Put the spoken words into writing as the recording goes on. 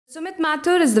Sumeet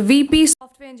Mathur is the VP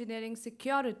Software Engineering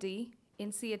Security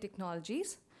in CA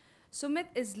Technologies. Sumit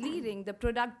is leading the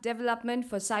product development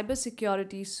for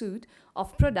cybersecurity suite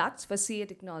of products for CA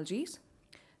Technologies.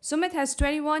 Sumit has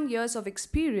 21 years of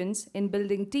experience in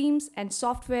building teams and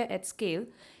software at scale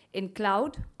in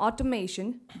cloud,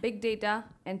 automation, big data,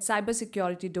 and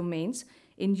cybersecurity domains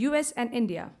in US and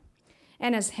India,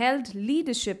 and has held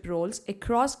leadership roles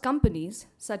across companies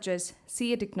such as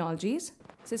CA Technologies,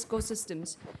 Cisco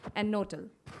Systems, and Notel.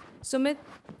 Sumit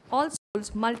also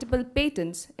holds multiple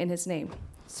patents in his name.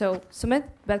 So, Sumit,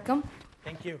 welcome.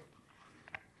 Thank you.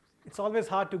 It's always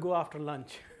hard to go after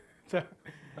lunch. So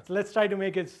let's try to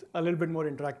make it a little bit more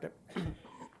interactive.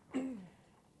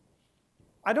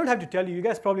 I don't have to tell you, you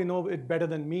guys probably know it better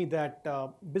than me that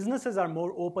businesses are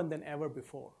more open than ever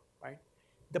before, right?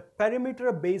 The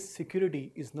perimeter-based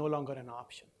security is no longer an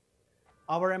option.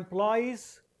 Our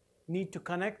employees need to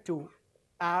connect to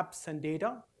apps and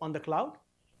data on the cloud,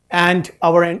 and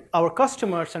our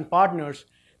customers and partners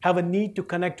have a need to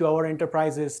connect to our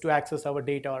enterprises to access our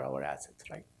data or our assets,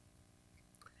 right?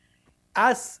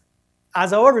 As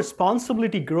our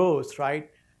responsibility grows,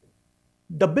 right,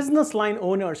 the business line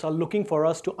owners are looking for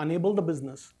us to enable the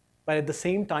business, but at the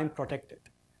same time protect it.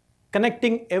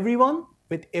 Connecting everyone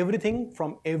with everything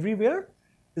from everywhere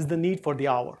is the need for the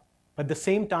hour. But at the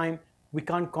same time, we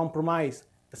can't compromise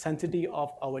the sanctity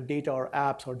of our data or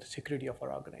apps or the security of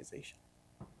our organization.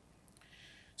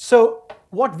 So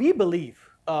what we believe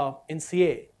in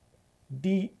CA,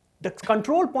 the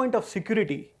control point of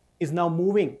security is now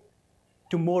moving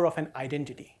to more of an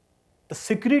identity. The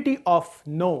security of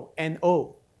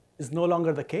N-O is no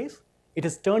longer the case. It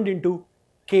has turned into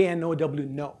K-N-O-W,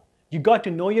 no. You got to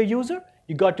know your user,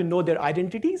 you got to know their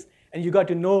identities, and you got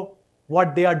to know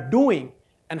what they are doing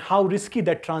and how risky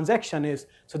that transaction is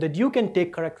so that you can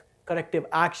take corrective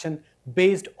action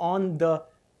based on the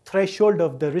threshold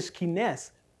of the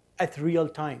riskiness at real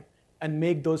time and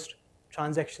make those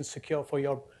transactions secure for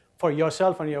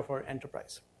yourself and for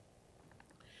enterprise.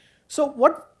 So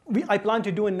what I plan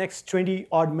to do in next 20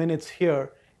 odd minutes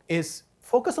here is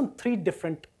focus on three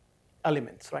different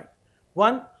elements, right?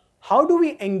 One, how do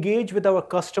we engage with our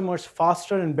customers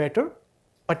faster and better,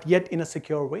 but yet in a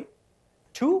secure way?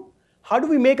 Two, how do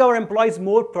we make our employees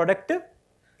more productive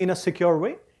in a secure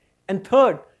way? And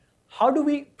third, how do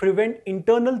we prevent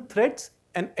internal threats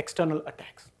and external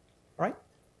attacks, right?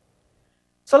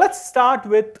 So let's start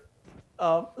with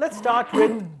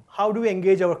how do we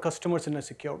engage our customers in a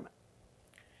secure manner.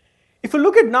 If you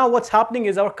look at now, what's happening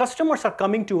is our customers are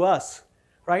coming to us,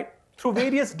 right, through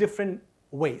various different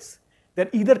ways. They're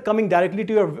either coming directly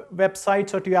to your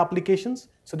websites or to your applications,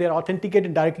 so they're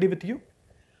authenticated directly with you,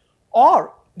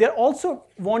 or they're also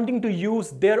wanting to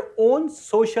use their own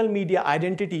social media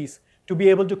identities to be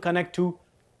able to connect to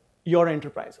your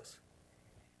enterprises.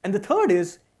 And the third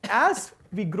is, as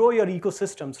we grow your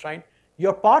ecosystems, right,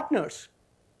 your partners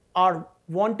are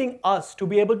wanting us to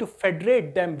be able to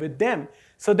federate them with them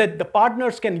so that the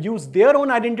partners can use their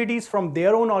own identities from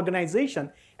their own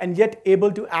organization and yet able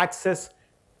to access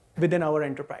within our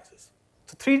enterprises.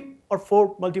 So 3 or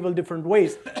 4 multiple different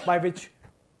ways by which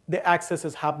the access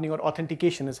is happening or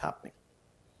authentication is happening.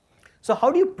 So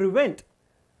how do you prevent,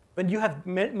 when you have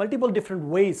multiple different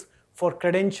ways for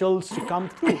credentials to come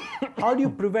through, how do you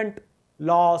prevent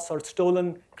loss or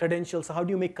stolen credentials? How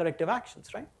do you make corrective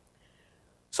actions, right?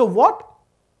 So what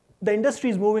the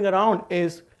industry is moving around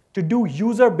is to do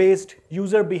user-based,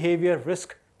 user behavior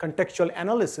risk contextual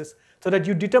analysis so that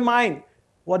you determine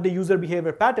what the user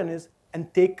behavior pattern is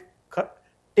and take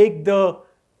the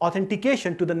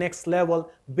authentication to the next level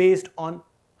based on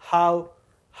how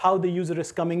the user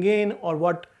is coming in or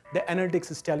what the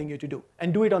analytics is telling you to do,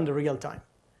 and do it on the real time.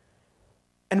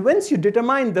 And once you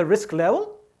determine the risk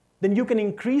level, then you can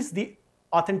increase the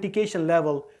authentication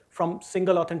level from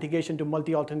single authentication to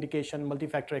multi-authentication,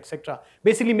 multi-factor, etc.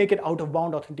 Basically make it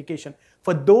out-of-bound authentication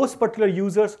for those particular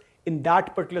users in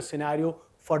that particular scenario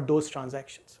for those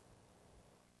transactions.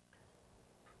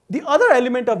 The other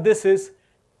element of this is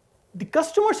the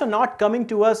customers are not coming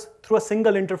to us through a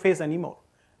single interface anymore,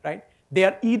 right? They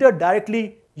are either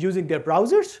directly using their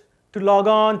browsers to log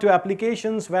on to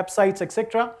applications, websites,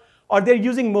 etc., or they're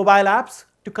using mobile apps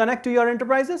to connect to your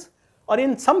enterprises, or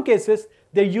in some cases,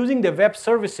 they're using the web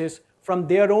services from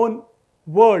their own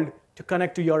world to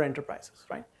connect to your enterprises,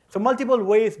 right? So multiple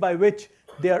ways by which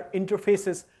their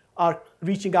interfaces are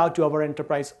reaching out to our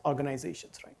enterprise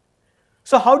organizations, right?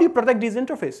 So how do you protect these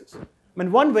interfaces? I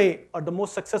mean, one way, or the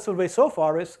most successful way so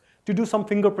far, is to do some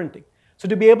fingerprinting. So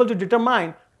to be able to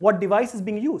determine what device is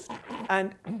being used,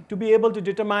 and to be able to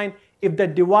determine if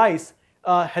that device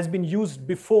has been used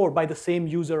before by the same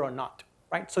user or not,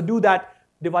 right? So do that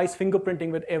device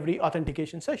fingerprinting with every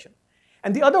authentication session.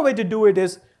 And the other way to do it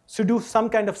is to do some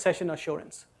kind of session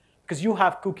assurance, because you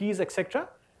have cookies, etc.,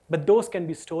 but those can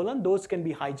be stolen, those can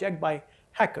be hijacked by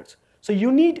hackers. So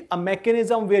you need a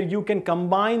mechanism where you can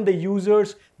combine the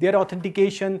users, their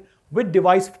authentication with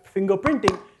device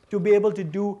fingerprinting to be able to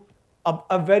do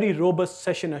a very robust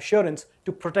session assurance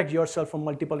to protect yourself from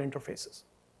multiple interfaces.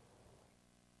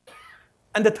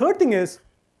 And the third thing is,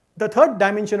 the third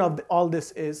dimension of all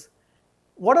this is,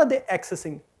 what are they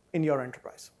accessing in your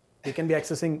enterprise? They can be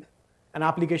accessing an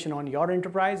application on your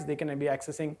enterprise. They can be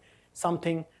accessing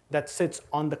something that sits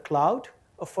on the cloud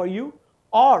for you,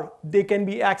 or they can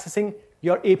be accessing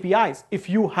your APIs if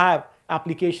you have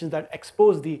applications that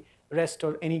expose the REST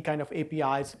or any kind of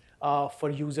APIs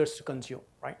for users to consume,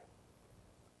 right?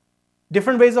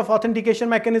 Different ways of authentication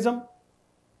mechanism,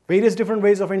 various different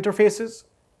ways of interfaces,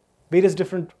 various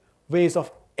different ways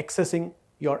of accessing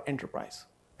your enterprise.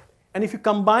 And if you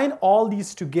combine all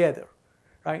these together,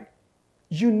 right,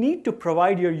 you need to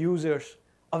provide your users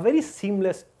a very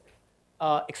seamless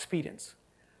experience.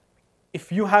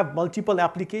 If you have multiple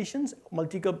applications,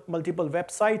 multiple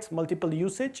websites, multiple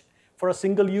usage for a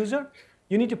single user,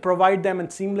 you need to provide them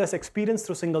a seamless experience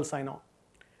through single sign-on.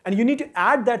 And you need to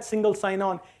add that single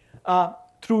sign-on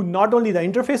through not only the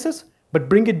interfaces, but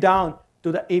bring it down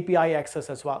to the API access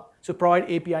as well. So provide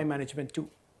API management too.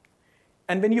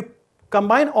 And when you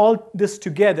combine all this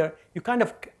together, you kind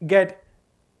of get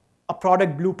a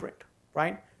product blueprint,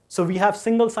 right? So we have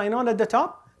single sign-on at the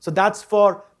top. So that's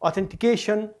for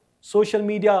authentication, social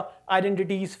media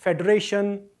identities,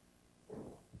 federation,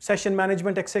 session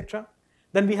management, etc.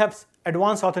 Then we have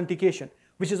advanced authentication,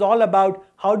 which is all about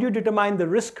how do you determine the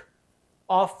risk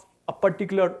of a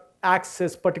particular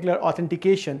access, particular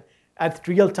authentication at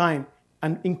real time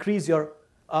and increase your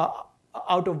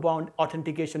out-of-bound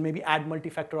authentication, maybe add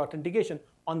multi-factor authentication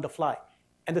on the fly.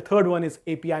 And the third one is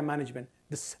API management.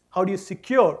 How do you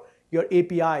secure your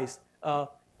APIs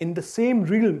in the same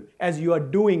realm as you are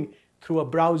doing through a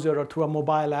browser or through a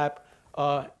mobile app,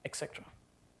 etc.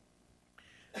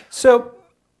 So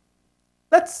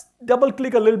let's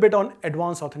double-click a little bit on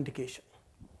advanced authentication.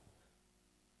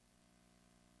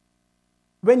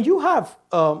 When you have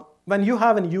a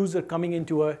user coming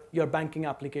into your banking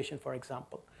application, for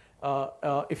example,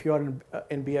 if you are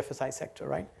in BFSI sector,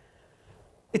 right?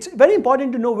 It's very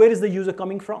important to know where is the user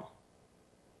coming from.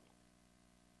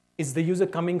 Is the user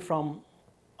coming from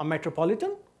a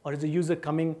metropolitan, or is the user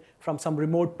coming from some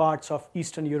remote parts of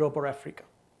Eastern Europe or Africa?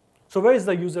 So where is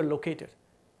the user located?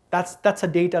 That's a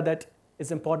data that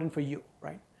is important for you,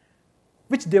 right?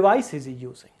 Which device is he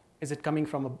using? Is it coming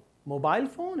from a mobile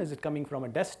phone? Is it coming from a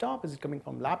desktop? Is it coming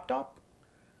from laptop?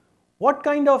 What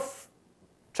kind of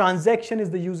transaction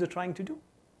is the user trying to do?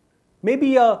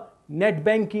 Maybe a net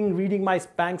banking, reading my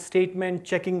bank statement,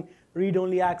 checking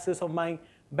read-only access of my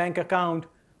bank account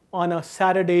on a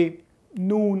Saturday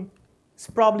noon is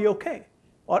probably okay.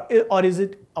 Or is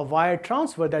it a wire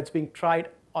transfer that's being tried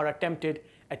or attempted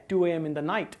at 2 a.m. in the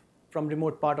night from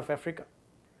remote part of Africa?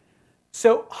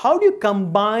 So how do you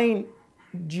combine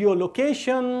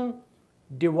geolocation,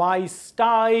 device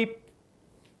type,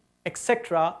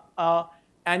 etc.,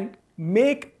 and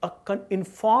make an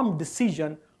informed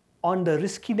decision on the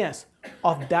riskiness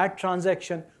of that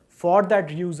transaction for that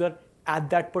user at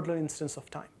that particular instance of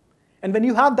time? And when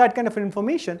you have that kind of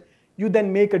information, you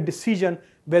then make a decision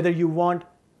whether you want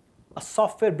a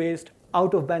software-based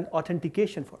out-of-band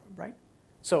authentication for him, right?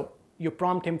 So you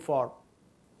prompt him for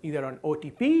either an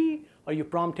OTP or you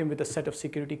prompt him with a set of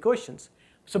security questions.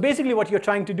 So basically what you're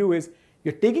trying to do is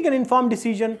you're taking an informed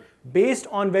decision based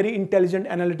on very intelligent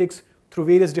analytics through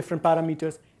various different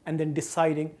parameters and then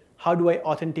deciding how do I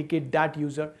authenticate that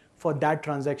user for that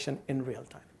transaction in real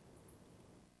time.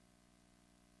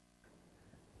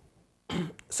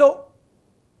 So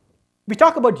we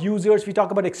talk about users, we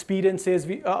talk about experiences,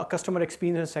 customer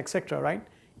experience, etc., right?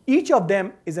 Each of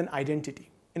them is an identity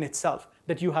in itself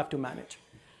that you have to manage.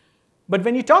 But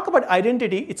when you talk about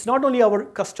identity, it's not only our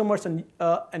customers and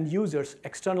users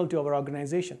external to our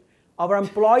organization. Our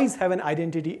employees have an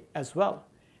identity as well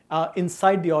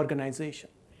inside the organization.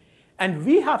 And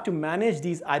we have to manage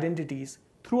these identities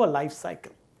through a life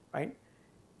cycle, right?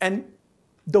 And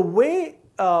the way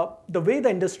the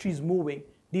industry is moving,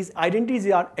 these identities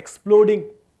are exploding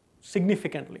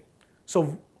significantly.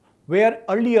 So where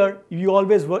earlier you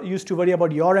always used to worry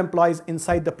about your employees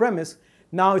inside the premise,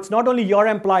 now it's not only your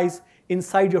employees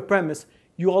inside your premise,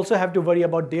 you also have to worry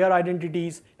about their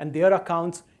identities and their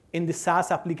accounts in the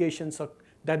SaaS applications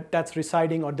that's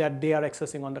residing or that they are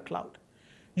accessing on the cloud.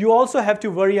 You also have to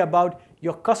worry about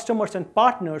your customers and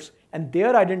partners and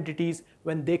their identities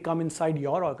when they come inside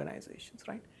your organizations,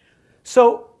 right?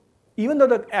 So even though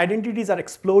the identities are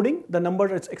exploding, the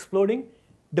number is exploding,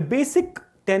 the basic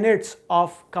tenets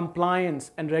of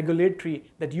compliance and regulatory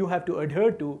that you have to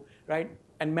adhere to, right,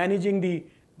 and managing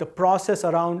the process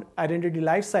around identity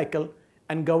lifecycle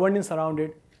and governance around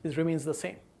it remains the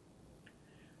same.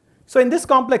 So in this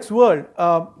complex world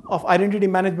of identity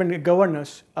management and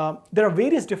governance, there are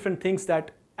various different things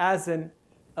that as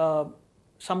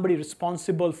somebody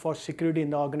responsible for security in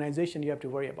the organization you have to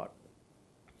worry about.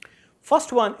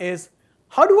 First one is,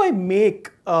 how do I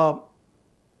make,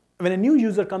 when a new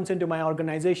user comes into my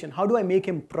organization, how do I make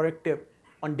him productive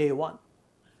on day one?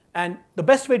 And the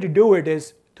best way to do it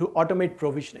is to automate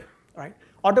provisioning, right?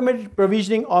 Automated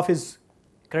provisioning of his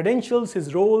credentials,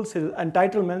 his roles, his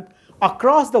entitlement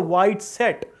across the wide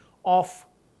set of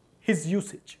his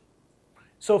usage.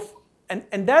 So,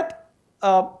 and that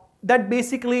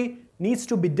basically needs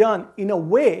to be done in a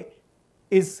way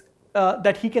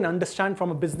that he can understand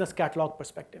from a business catalog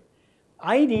perspective.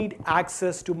 I need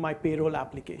access to my payroll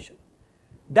application.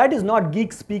 That is not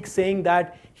geek speak saying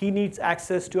that he needs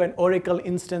access to an Oracle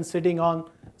instance sitting on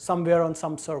somewhere on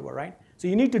some server, right? So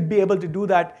you need to be able to do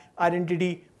that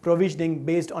identity provisioning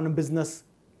based on a business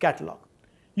catalog.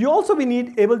 You also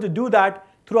be able to do that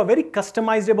through a very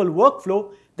customizable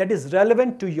workflow that is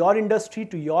relevant to your industry,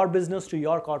 to your business, to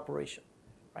your corporation,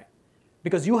 right?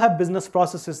 Because you have business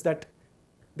processes that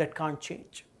can't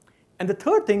change. And the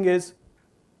third thing is,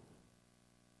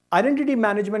 identity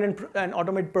management and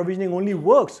automated provisioning only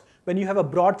works when you have a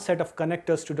broad set of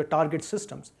connectors to the target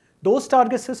systems. Those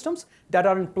target systems that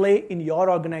are in play in your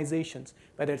organizations,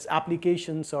 whether it's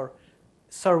applications or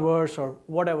servers or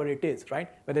whatever it is, right?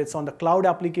 Whether it's on the cloud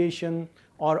application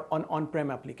or on-prem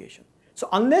application. So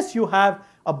unless you have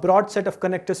a broad set of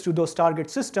connectors to those target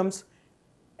systems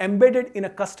embedded in a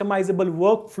customizable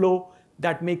workflow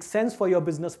that makes sense for your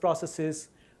business processes,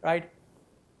 right,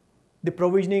 the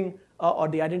provisioning or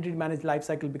the identity managed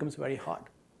lifecycle becomes very hard.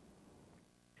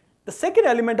 The second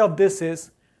element of this is,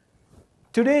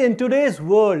 in today's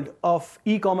world of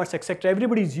e-commerce, etc.,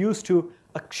 everybody's used to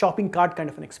a shopping cart kind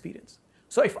of an experience.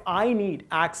 So if I need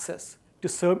access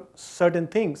to certain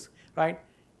things, right,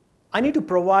 I need to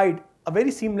provide a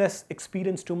very seamless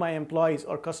experience to my employees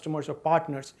or customers or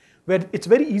partners where it's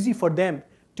very easy for them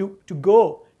to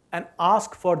go and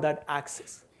ask for that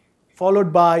access,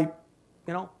 followed by,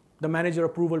 the manager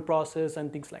approval process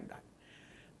and things like that.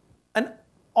 And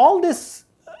all this,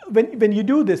 when you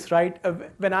do this, right,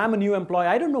 when I'm a new employee,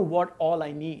 I don't know what all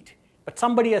I need, but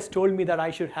somebody has told me that I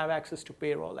should have access to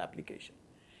payroll application.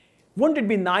 Wouldn't it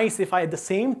be nice if at the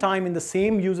same time, in the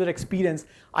same user experience,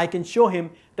 I can show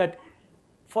him that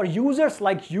for users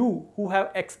like you who have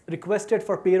requested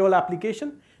for payroll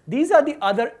application, these are the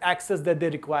other access that they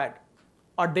required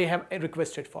or they have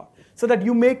requested for, so that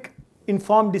you make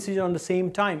informed decision on the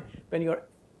same time when you're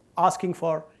asking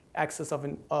for access of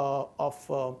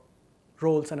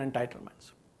roles and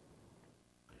entitlements.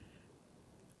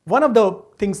 One of the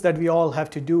things that we all have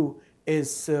to do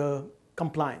is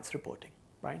compliance reporting,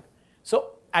 right?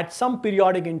 So at some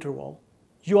periodic interval,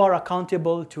 you are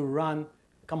accountable to run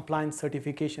compliance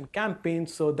certification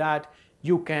campaigns so that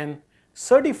you can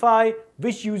certify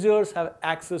which users have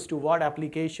access to what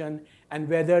application and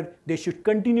whether they should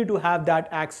continue to have that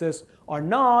access or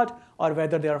not, or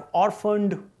whether they are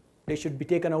orphaned, they should be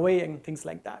taken away and things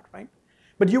like that, right?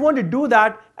 But you want to do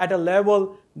that at a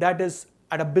level that is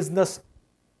at a business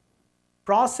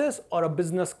process or a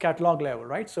business catalog level,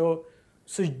 right? So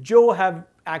Joe have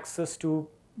access to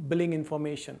billing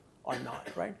information or not,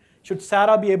 right? Should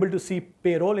Sarah be able to see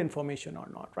payroll information or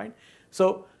not, right?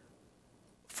 So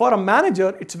for a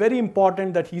manager, it's very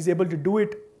important that he's able to do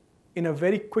it in a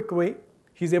very quick way.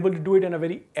 He's able to do it in a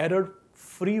very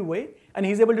error-free way, and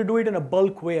he's able to do it in a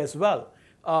bulk way as well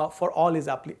for all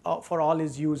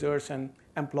his users and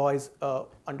employees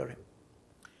under him.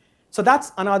 So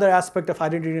that's another aspect of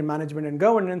identity management and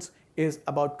governance, is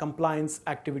about compliance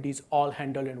activities all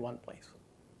handled in one place.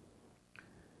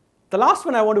 The last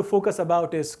one I want to focus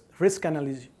about is risk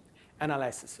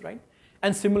analysis, right?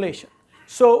 And simulation.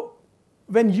 So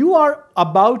when you are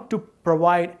about to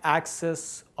provide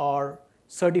access or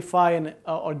certify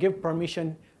or give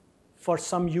permission for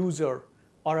some user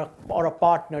or a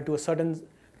partner to a certain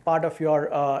part of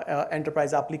your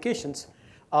enterprise applications,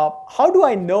 how do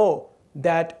I know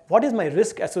that what is my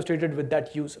risk associated with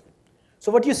that user?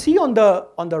 So what you see on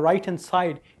the right-hand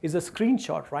side is a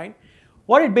screenshot, right?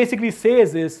 What it basically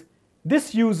says is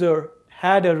this user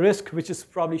had a risk which is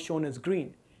probably shown as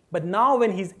green. But now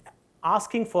when he's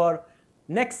asking for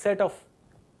next set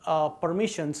of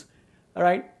permissions,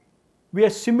 right, we are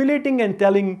simulating and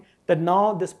telling that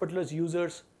now this particular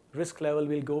user's risk level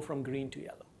will go from green to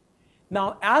yellow.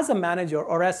 Now, as a manager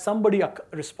or as somebody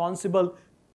responsible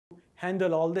to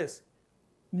handle all this,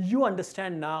 you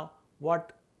understand now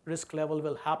what risk level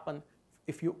will happen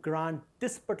if you grant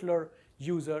this particular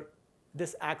user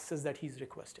this access that he's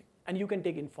requesting. And you can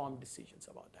take informed decisions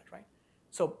about that, right?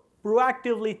 So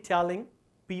proactively telling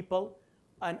people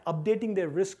and updating their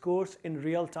risk scores in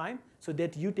real time so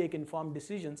that you take informed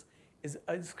decisions is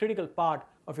a critical part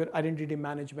of your identity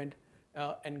management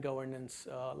and governance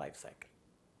life cycle.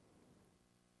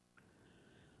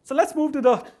 So let's move to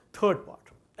the third part.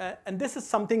 And this is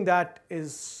something that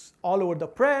is all over the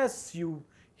press. You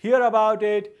hear about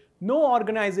it. No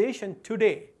organization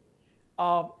today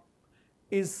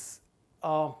is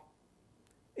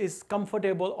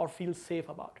comfortable or feels safe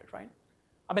about it, right?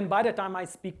 I mean, by the time I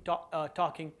speak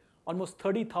talking, almost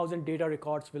 30,000 data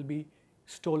records will be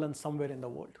stolen somewhere in the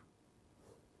world.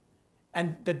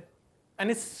 And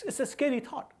it's a scary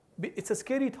thought. It's a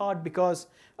scary thought because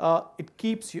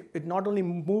it not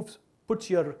only puts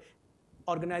your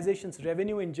organization's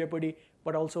revenue in jeopardy,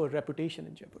 but also a reputation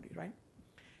in jeopardy, right?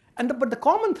 But the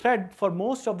common thread for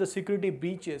most of the security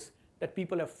breaches that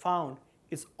people have found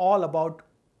is all about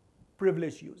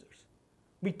privileged users.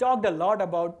 We talked a lot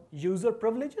about user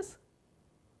privileges,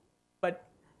 but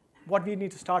what we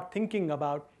need to start thinking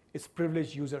about is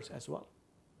privileged users as well.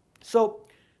 So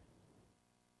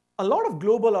a lot of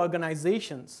global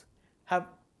organizations have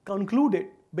concluded,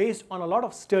 based on a lot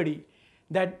of study,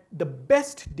 that the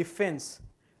best defense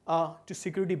to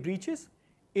security breaches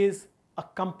is a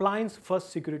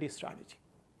compliance-first security strategy.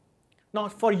 Now,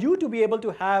 for you to be able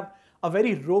to have a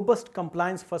very robust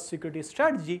compliance-first security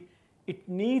strategy, it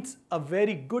needs a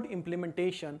very good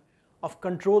implementation of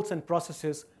controls and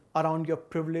processes around your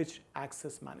privileged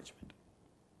access management,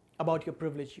 about your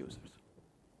privileged users.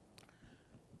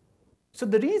 So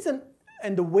the reason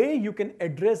and the way you can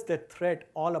address that threat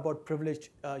all about privileged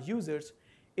users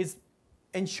is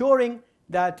ensuring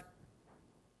that,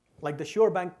 like the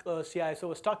SureBank CISO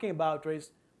was talking about,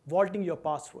 is vaulting your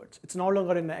passwords. It's no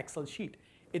longer in an Excel sheet.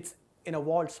 It's in a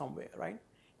vault somewhere, right?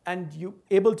 And you're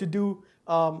able to do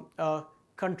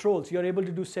controls. You're able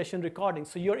to do session recording.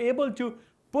 So you're able to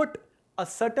put a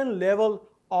certain level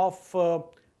of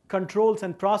controls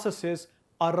and processes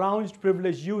around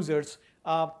privileged users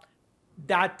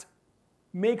that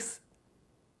makes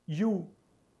you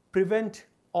prevent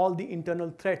all the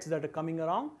internal threats that are coming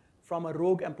around from a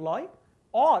rogue employee,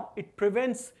 or it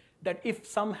prevents that if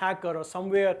some hacker or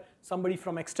somebody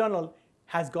from external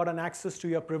has gotten access to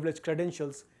your privileged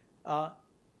credentials,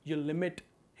 you limit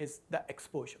the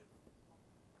exposure.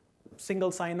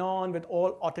 Single sign-on with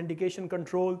all authentication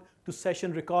control to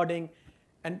session recording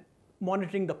and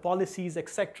monitoring the policies,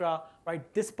 etc. Right?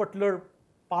 This particular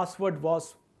password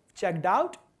was checked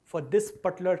out for this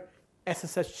particular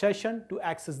SSH session to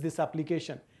access this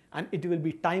application, and it will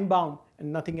be time-bound,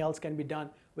 and nothing else can be done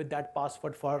with that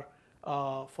password for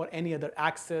any other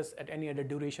access at any other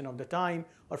duration of the time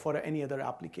or for any other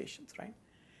applications, right?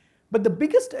 But the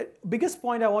biggest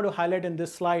point I want to highlight in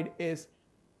this slide is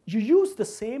you use the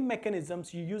same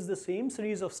mechanisms, you use the same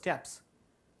series of steps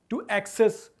to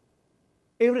access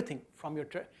everything from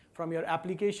your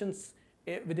applications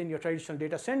within your traditional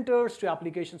data centers to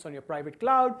applications on your private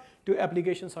cloud to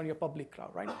applications on your public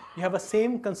cloud, right? You have a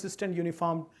same consistent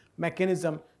uniform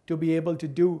mechanism to be able to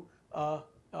do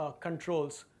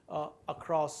controls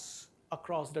across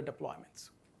the deployments.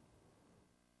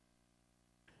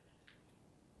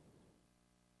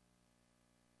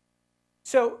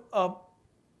 So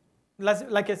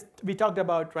like we talked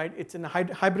about, right, it's in a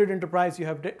hybrid enterprise. You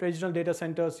have traditional data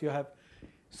centers, you have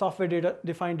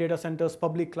software-defined data centers,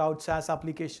 public cloud, SaaS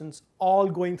applications, all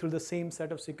going through the same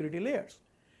set of security layers.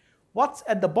 What's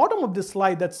at the bottom of this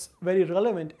slide that's very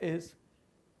relevant is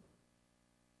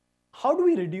how do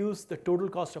we reduce the total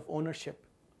cost of ownership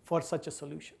for such a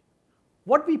solution?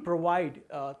 What we provide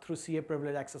through CA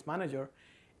Privileged Access Manager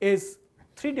is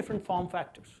 3 different form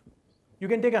factors. You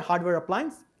can take a hardware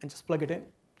appliance and just plug it in,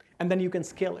 and then you can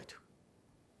scale it.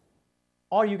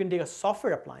 Or you can take a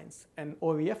software appliance, an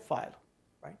OVF file,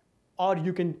 right? Or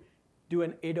you can do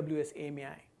an AWS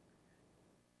AMI.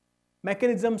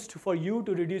 Mechanisms for you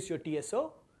to reduce your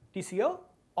TCO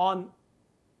on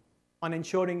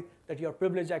ensuring that your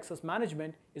privileged access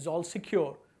management is all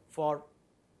secure for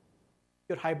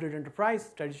your hybrid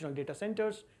enterprise, traditional data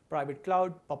centers, private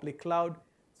cloud, public cloud,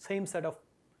 same set of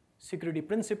security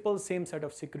principles, same set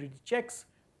of security checks,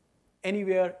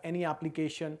 anywhere, any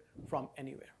application from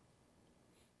anywhere.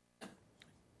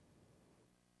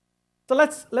 So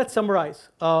let's summarize.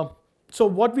 So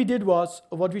what we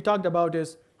talked about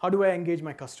is how do I engage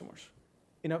my customers?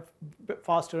 in a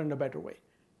faster and a better way.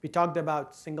 We talked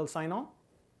about single sign-on,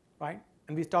 right?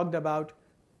 And we talked about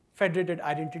federated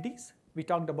identities. We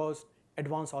talked about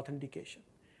advanced authentication,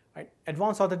 right?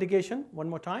 Advanced authentication, one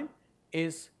more time,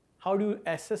 is how do you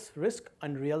assess risk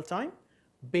in real time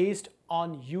based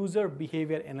on user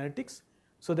behavior analytics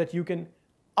so that you can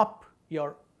up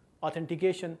your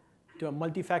authentication to a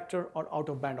multi-factor or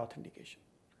out-of-band authentication.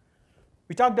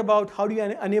 We talked about how do you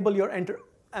enable your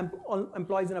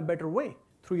employees in a better way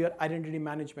through your identity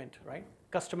management, right?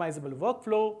 Customizable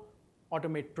workflow,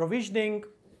 automate provisioning,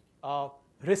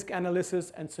 risk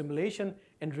analysis and simulation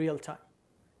in real time.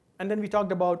 And then we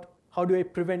talked about how do I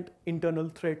prevent internal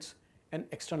threats and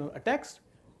external attacks,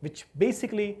 which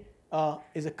basically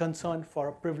is a concern for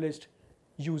a privileged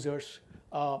users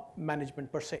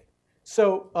management per se.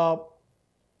 So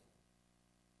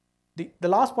the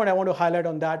last point I want to highlight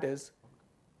on that is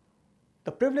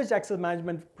the privileged access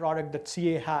management product that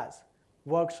CA has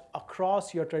works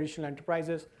across your traditional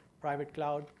enterprises, private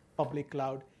cloud, public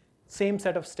cloud, same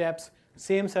set of steps,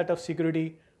 same set of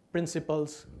security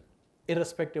principles,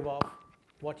 irrespective of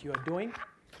what you are doing,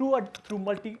 through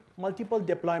multiple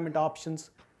deployment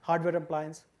options, hardware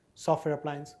appliance, software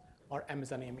appliance, or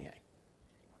Amazon AMI.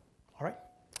 All right,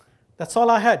 that's all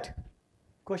I had.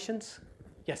 Questions?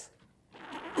 Yes.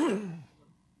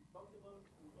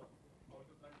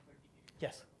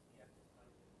 Yes.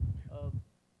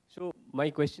 So my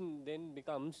question then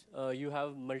becomes, you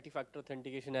have multi-factor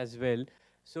authentication as well.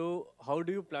 So how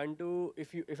do you plan to,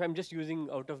 if I'm just using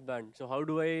out of band, so how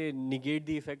do I negate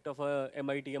the effect of a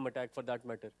MITM attack for that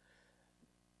matter?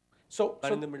 So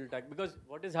In the middle attack, because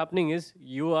what is happening is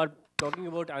you are talking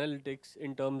about analytics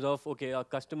in terms of, okay, a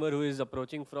customer who is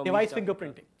approaching from device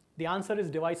fingerprinting. The answer is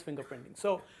device fingerprinting.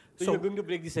 So you're going to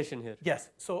break the session here. Yes.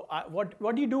 So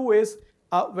what you do is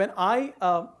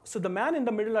so the man in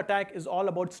the middle attack is all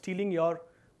about stealing your.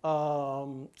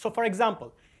 So for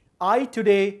example, I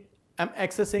today am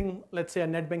accessing, let's say, a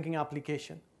net banking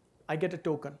application. I get a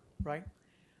token, right?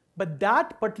 But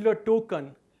that particular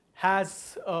token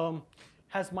has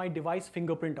my device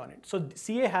fingerprint on it. So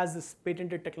CA has this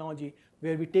patented technology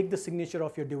where we take the signature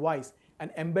of your device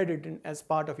and embed it in as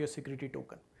part of your security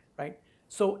token, right?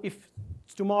 So if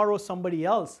tomorrow somebody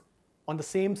else on the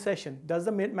same session does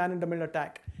the man in the middle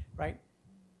attack, right?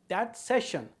 That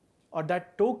session or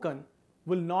that token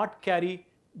will not carry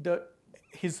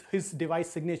his device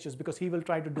signatures because he will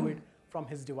try to do it from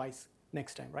his device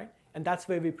next time, right? And that's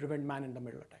where we prevent man in the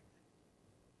middle attack.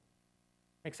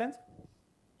 Make sense?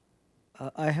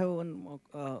 I have one more,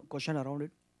 question around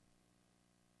it.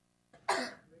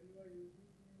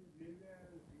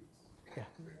 Yeah.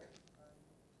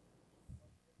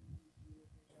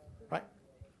 Right.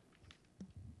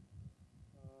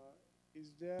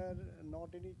 Is there not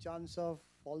any chance of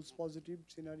false positive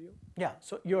scenario? Yeah.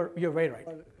 So you're very right.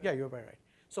 Yeah, you're very right.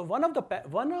 So one of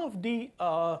the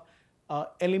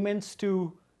elements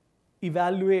to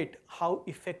evaluate how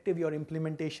effective your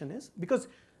implementation is, because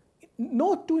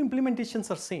no two implementations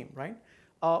are same, right?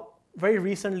 Very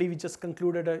recently, we just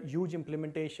concluded a huge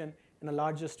implementation in the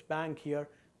largest bank here,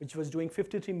 which was doing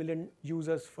 53 million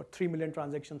users for 3 million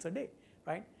transactions a day,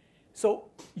 right? So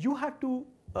you have to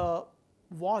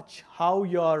watch how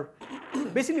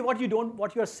basically what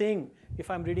you are saying,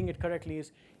 if I'm reading it correctly,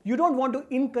 is you don't want to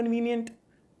inconvenient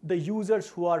the users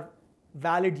who are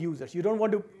valid users. You don't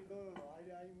want to.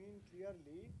 I mean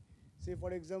clearly, say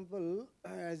for example,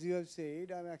 as you have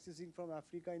said, I'm accessing from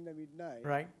Africa in the midnight.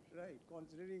 Right. Right.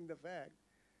 Considering the fact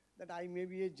that I may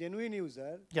be a genuine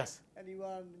user. Yes. And you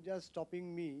are just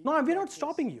stopping me. No, we're not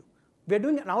stopping you. We're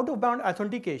doing an out-of-bound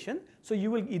authentication, so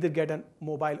you will either get a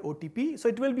mobile OTP. So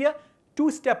it will be a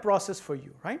two-step process for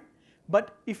you, right?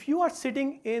 But if you are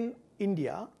sitting in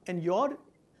India and your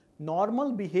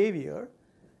normal behavior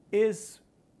is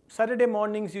Saturday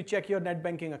mornings you check your net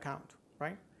banking account,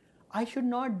 right? I should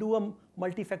not do a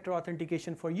multi-factor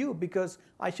authentication for you because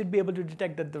I should be able to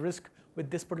detect that the risk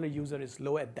with this particular user is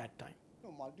low at that time.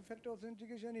 No, multi-factor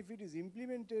authentication, if it is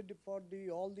implemented for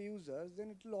all the users, then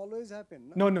it will always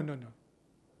happen. No.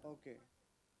 Okay.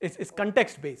 It's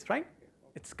context-based, right? Okay.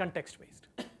 It's context-based.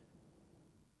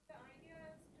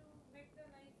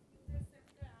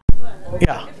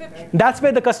 Yeah, that's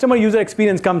where the customer user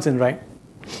experience comes in, right?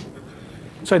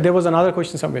 So there was another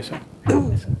question somewhere, sir.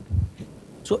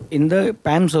 So in the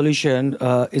PAM solution,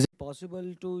 is it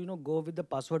possible to go with the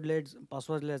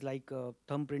passwordless like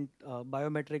thumbprint,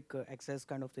 biometric access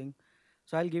kind of thing?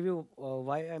 So I'll give you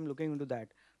why I'm looking into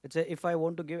that. Let's say if I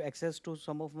want to give access to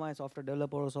some of my software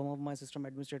developer or some of my system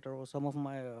administrator or some of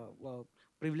my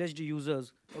privileged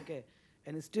users, okay,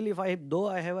 and still though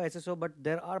I have a SSO, but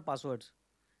there are passwords.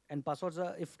 and passwords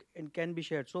are if it can be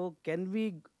shared. So can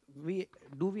we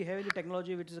do we have any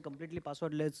technology which is a completely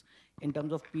passwordless in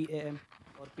terms of PAM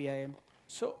or PIM?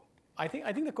 So I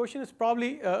think the question is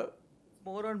probably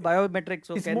More on biometrics.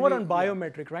 So it's can more we? on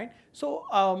biometric, right? So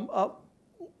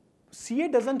CA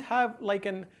doesn't have like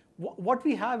an what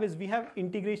we have is we have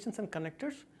integrations and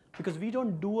connectors because we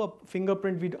don't do a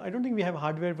fingerprint. I don't think we have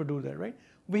hardware to do that, right?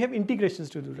 We have integrations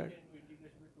to do that.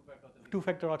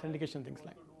 Two-factor authentication, things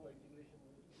like.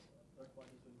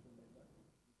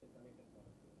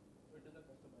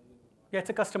 Yeah, it's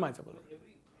a customizable.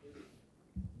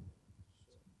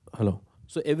 Hello.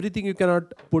 So everything you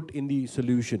cannot put in the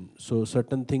solution. So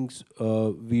certain things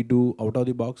we do out of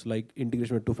the box, like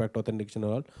integration with two-factor authentication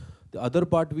and all. The other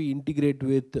part we integrate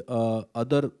with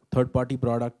other third-party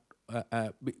product,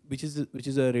 which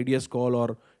is a radius call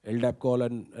or LDAP call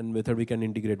and method we can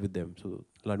integrate with them. So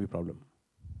that'll not be a problem.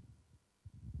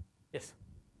 Yes.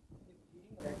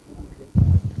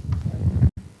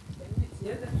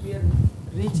 Here that we are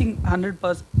reaching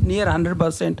 100%, near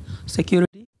 100%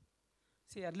 security.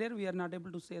 See, earlier we are not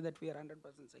able to say that we are 100%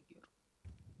 secure.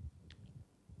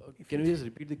 Can you just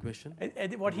repeat the question?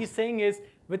 What he's saying is,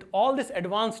 with all these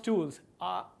advanced tools,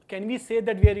 can we say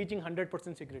that we are reaching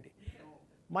 100% security?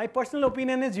 My personal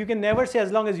opinion is you can never say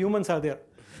as long as humans are there.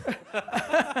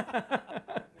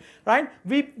 Right?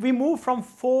 We move from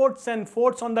forts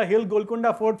on the hill,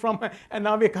 Golconda Fort and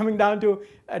now we're coming down to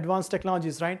advanced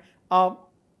technologies, right?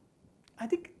 I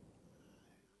think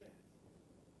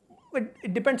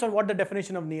it depends on what the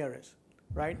definition of near is,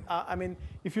 right? I mean,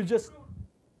 if you just,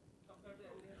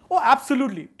 oh,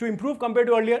 absolutely. To improve compared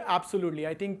to earlier, absolutely.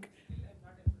 I think.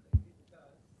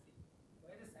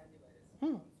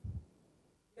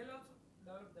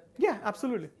 Yeah,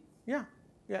 absolutely. Yeah,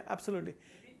 absolutely.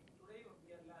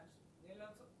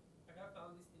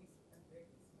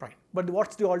 Right. But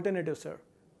what's the alternative, sir?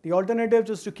 The alternative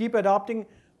is to keep adopting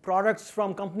products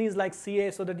from companies like CA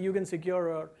so that you can secure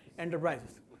your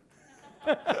enterprises.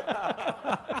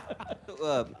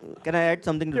 Can I add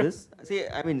something to this? See,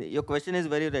 I mean, your question is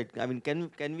very right. I mean,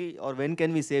 can we or when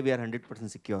can we say we are 100%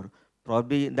 secure?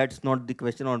 Probably that's not the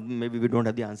question, or maybe we don't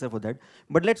have the answer for that.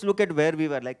 But let's look at where we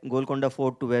were, like Golconda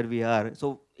Fort to where we are.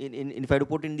 So, if I had to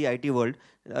put in the IT world,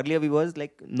 earlier we was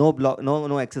like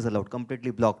no access allowed, completely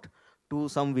blocked to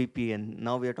some VPN.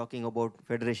 Now we are talking about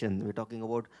federation. We're talking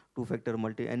about two-factor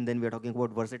multi, and then we are talking about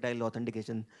versatile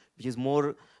authentication, which is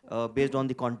more based on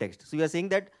the context. So we are saying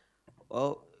that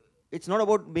it's not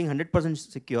about being 100%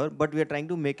 secure, but we are trying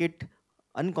to make it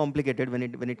uncomplicated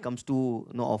when it comes to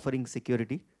offering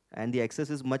security, and the access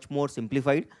is much more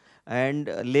simplified, and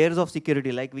layers of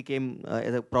security, like we came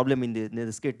as a problem in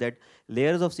the skit, that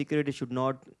layers of security should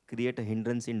not create a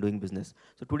hindrance in doing business.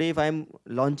 So today, if I'm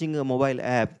launching a mobile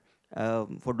app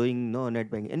for doing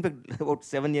net banking, in fact, about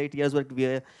 7-8 years back,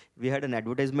 we had an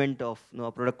advertisement of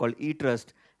a product called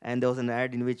eTrust, and there was an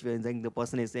ad in which the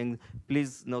person is saying,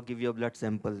 please give your blood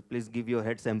sample, please give your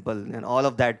head sample, and all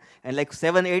of that, and like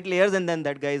 7-8 layers, and then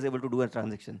that guy is able to do a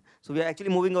transaction. So we are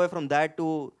actually moving away from that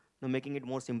to making it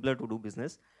more simpler to do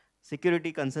business.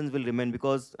 Security concerns will remain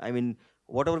because, I mean,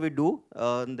 whatever we do,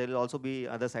 there will also be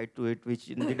other side to it, which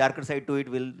the darker side to it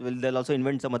they'll also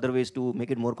invent some other ways to make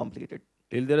it more complicated.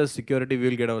 Till there is security, we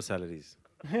will get our salaries.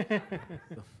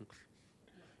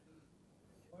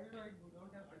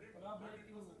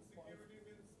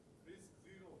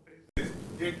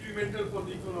 Detrimental for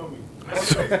the economy.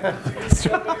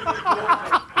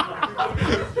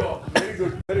 Very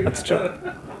good. That's true.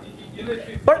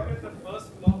 But the first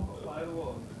law of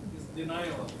firewall is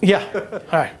denial. Yeah.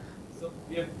 All right. So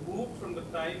we have moved from the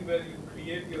time where you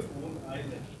create your own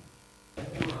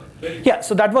island. Yeah.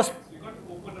 So that was. You got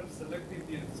to open up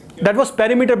selectively and secure. That was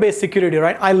perimeter-based security,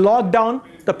 right? I locked down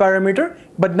the perimeter,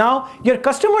 but now your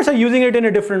customers are using it in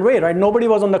a different way, right? Nobody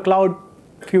was on the cloud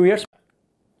a few years back.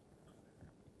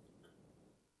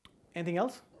 Anything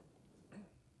else?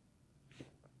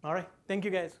 All right. Thank you,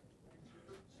 guys.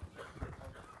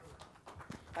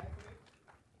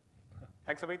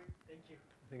 Thanks, Sumeet. Thank you.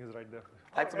 I think it's right there.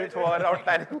 Thanks, Sumeet, for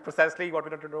outlining precisely what we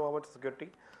need to know about security.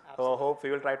 So I hope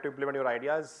we will try to implement your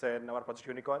ideas in our Project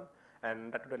Unicorn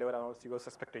and that to deliver our CEO's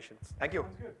expectations. Thank you.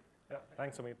 Sounds good. Yeah.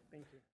 Thanks, Sumeet. Thank you.